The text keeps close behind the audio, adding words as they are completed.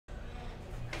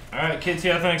All right,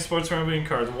 KTAuthentics Sports Memorabilia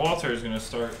cards. Walter is going to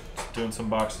start doing some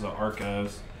boxes of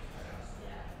archives.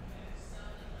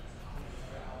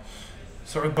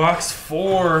 Start with box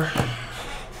 4.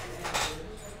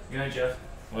 Good night, Jeff.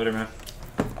 Later, man.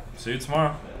 See you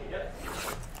tomorrow.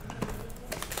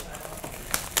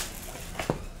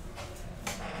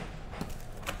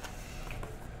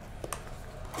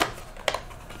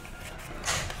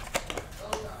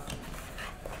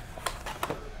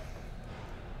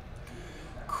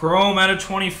 Chrome out of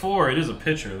 24. It is a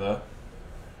pitcher, though.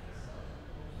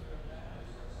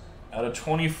 Out of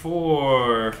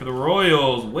 24 for the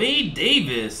Royals, Wade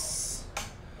Davis.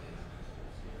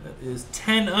 That is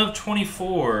 10 of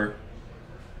 24.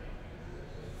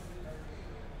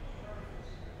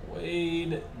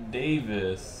 Wade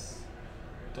Davis.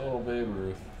 Total Babe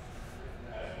Ruth.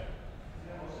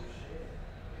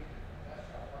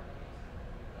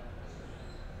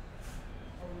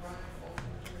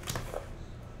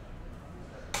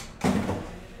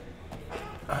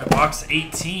 Box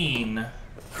 18.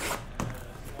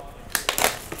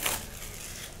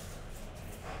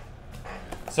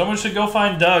 Someone should go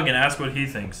find Doug and ask what he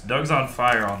thinks. Doug's on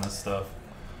fire on this stuff.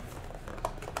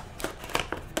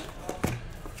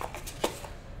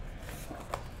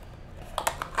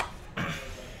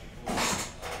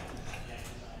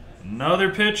 Another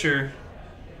pitcher.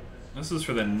 This is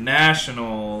for the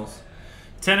Nationals.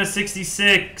 10 of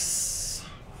 66.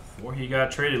 Before he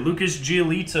got traded. Lucas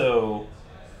Giolito.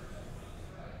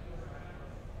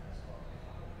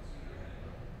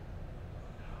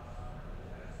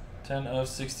 Ten of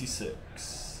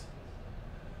 66.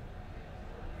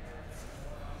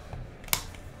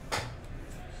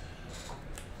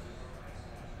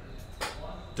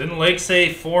 Didn't Lake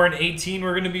say 4 and 18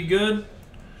 were going to be good?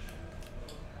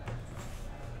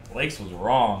 Lakes was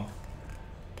wrong.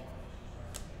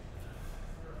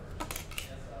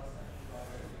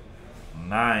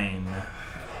 Nine.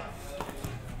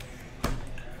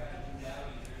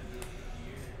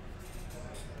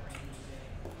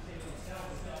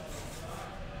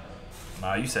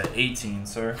 Nah, you said 18,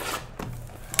 sir.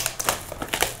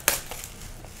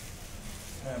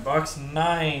 All right, box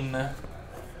 9.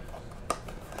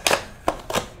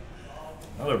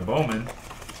 Another Bowman.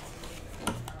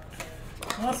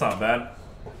 Well, that's not bad.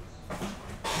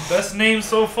 Best name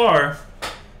so far.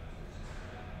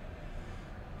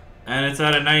 And it's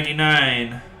out of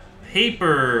 99.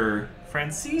 Paper.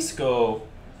 Francisco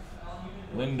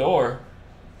Lindor.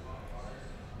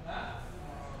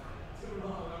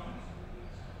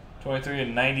 23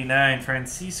 and 99,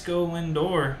 Francisco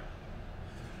Lindor.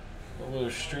 A little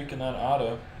streak in that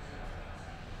auto.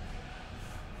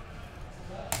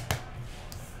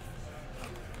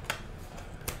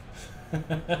 You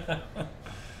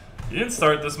didn't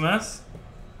start this mess.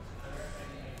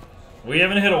 We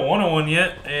haven't hit a 101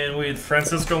 yet, and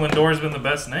Francisco Lindor has been the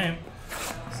best name.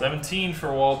 17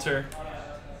 for Walter.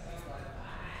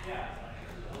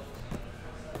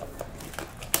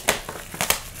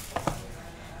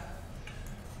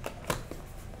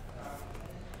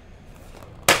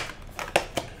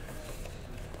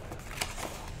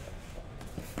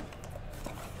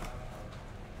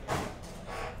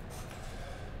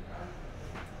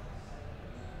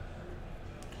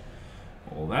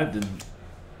 Well, that didn't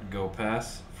go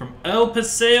past. From El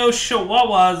Paseo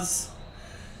Chihuahuas,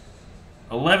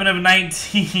 11 of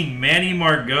 19, Manny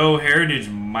Margot, Heritage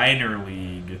Minor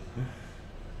League.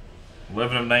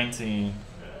 11 of 19.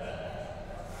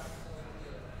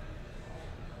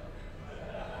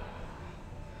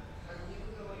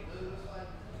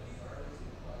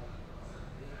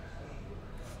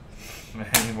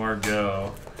 Manny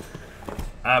Margot.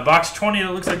 Box 20,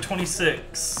 that looks like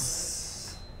 26.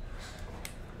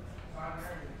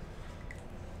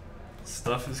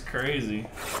 Stuff is crazy.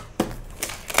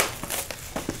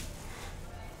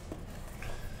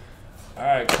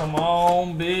 Alright, come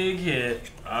on, big hit.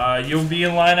 You'll be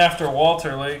in line after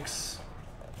Walter, Lakes.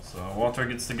 So Walter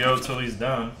gets to go till he's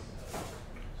done.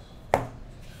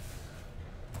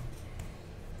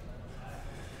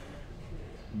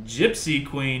 Gypsy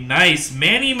Queen, nice.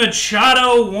 Manny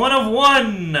Machado, 1 of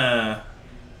 1.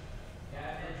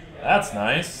 That's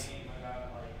nice.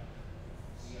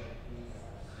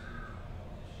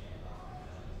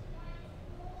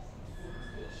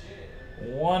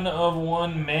 One of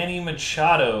 1, Manny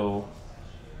Machado.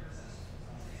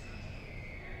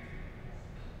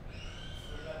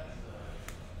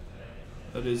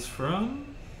 That is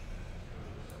from...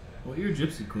 What year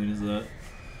Gypsy Queen is that?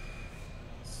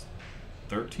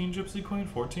 13 Gypsy Queen?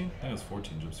 14? I think it's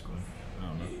 14 Gypsy Queen. I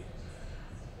don't know.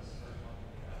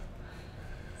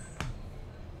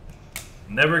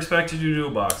 Never expected you to do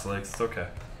a box, Lex. It's okay.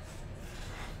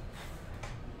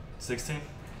 16?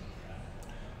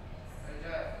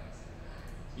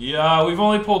 Yeah, we've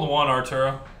only pulled one,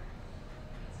 Arturo.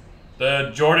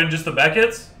 The Jordan, just the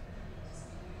Beckett's?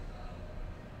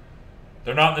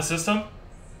 They're not in the system?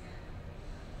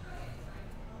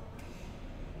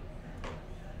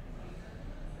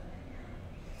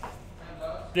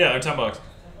 Yeah, they're $10.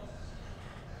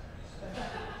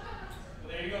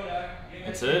 There you go, Doc.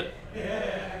 That's it.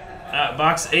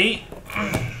 Box 8.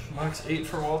 Box 8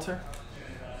 for Walter.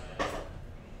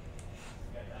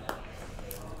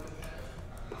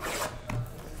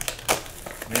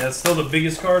 Yeah, that's still the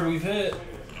biggest card we've hit.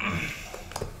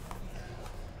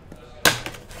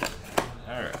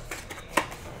 Alright.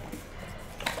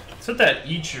 Let's hit that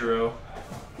Ichiro.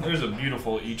 There's a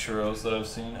beautiful Ichiros that I've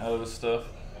seen out of this stuff.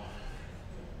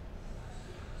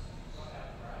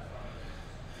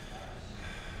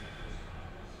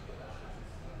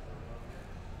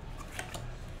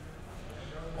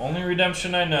 Only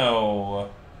redemption I know.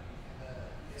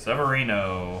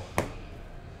 Severino.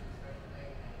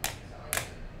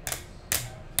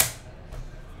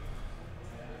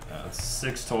 That's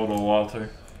 6 total, Walter.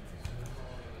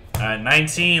 Alright,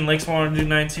 19. Lakes want to do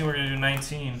 19. We're going to do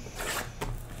 19.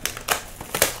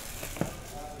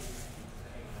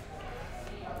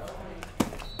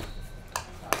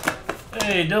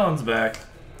 Hey, Dylan's back.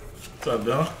 What's up,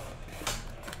 Dylan?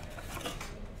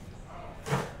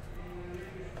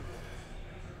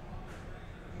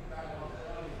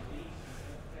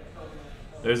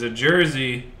 There's a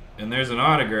jersey, and there's an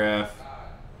autograph.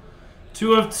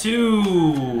 2 of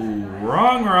 2.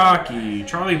 Wrong Rocky.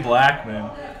 Charlie Blackman.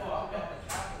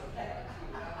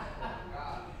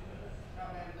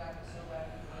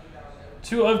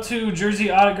 Two of 2 jersey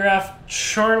autograph.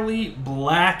 Charlie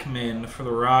Blackman for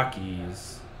the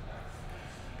Rockies.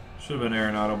 Should have been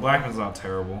Arenado. Blackman's not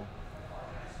terrible.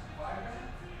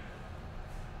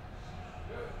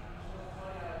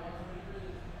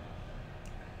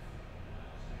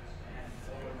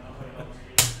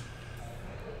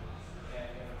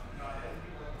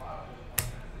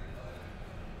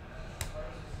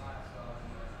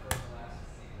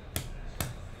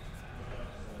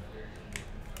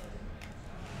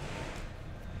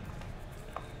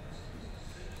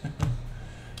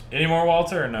 Any more,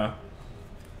 Walter, or no?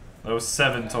 That was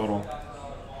 7 total.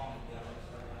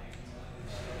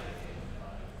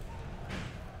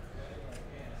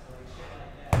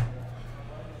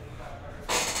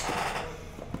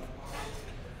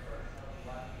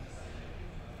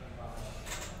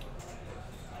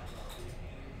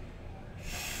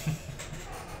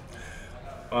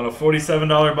 On a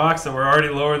 $47 box that we're already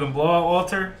lower than blowout,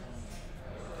 Walter?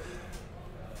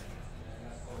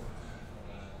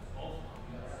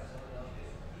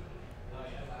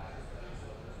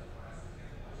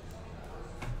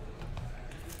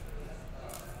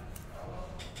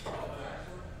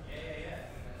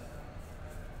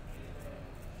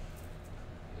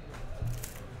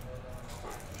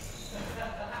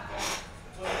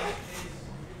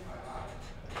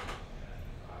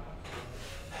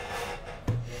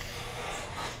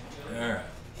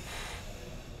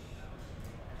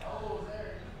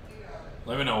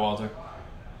 Let me know, Walter.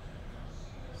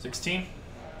 16?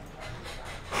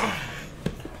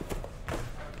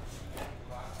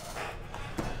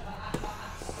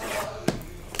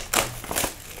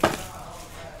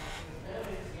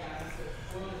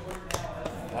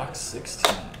 Box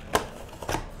 16.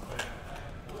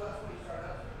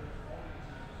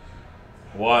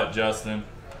 What, Justin?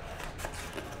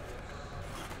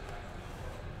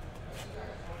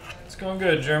 It's going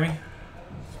good, Jeremy.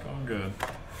 It's going good.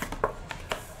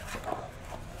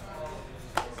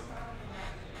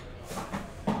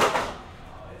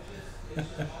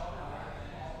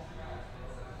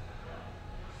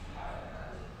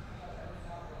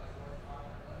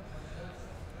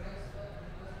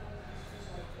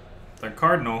 The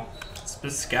Cardinal. It's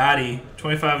Biscotti.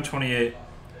 25-28.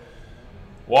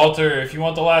 Walter, if you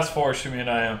want the last 4, shoot me an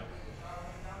IM.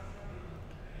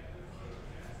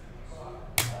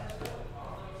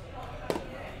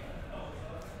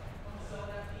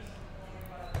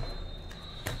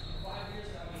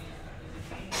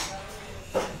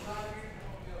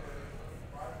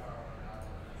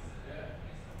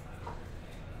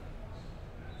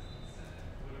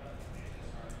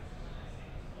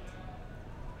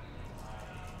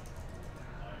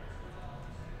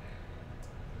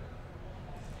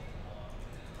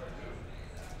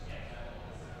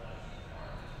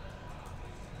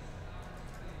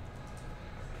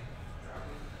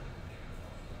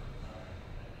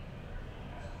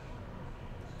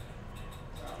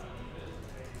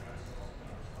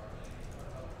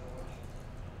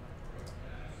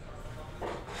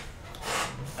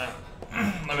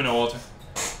 me know, Walter.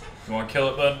 You want to kill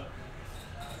it, bud?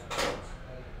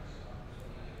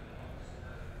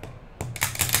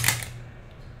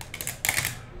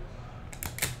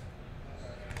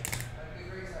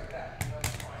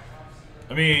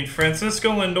 I mean,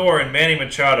 Francisco Lindor and Manny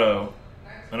Machado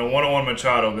and a 101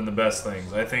 Machado have been the best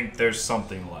things. I think there's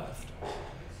something left.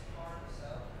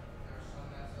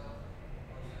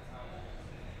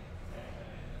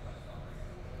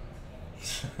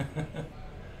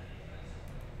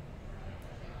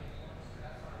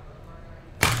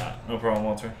 No problem,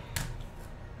 Walter.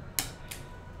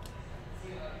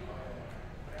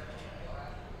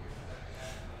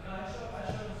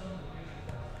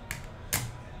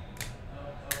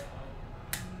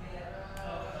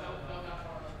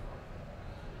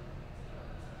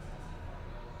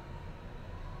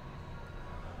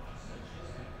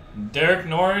 Derek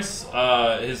Norris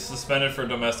is suspended for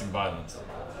domestic violence.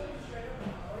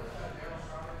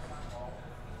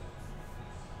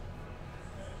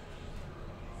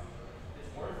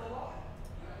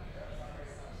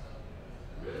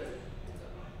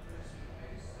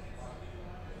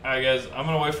 Alright guys, I'm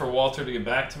going to wait for Walter to get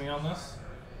back to me on this.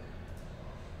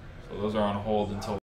 So those are on hold until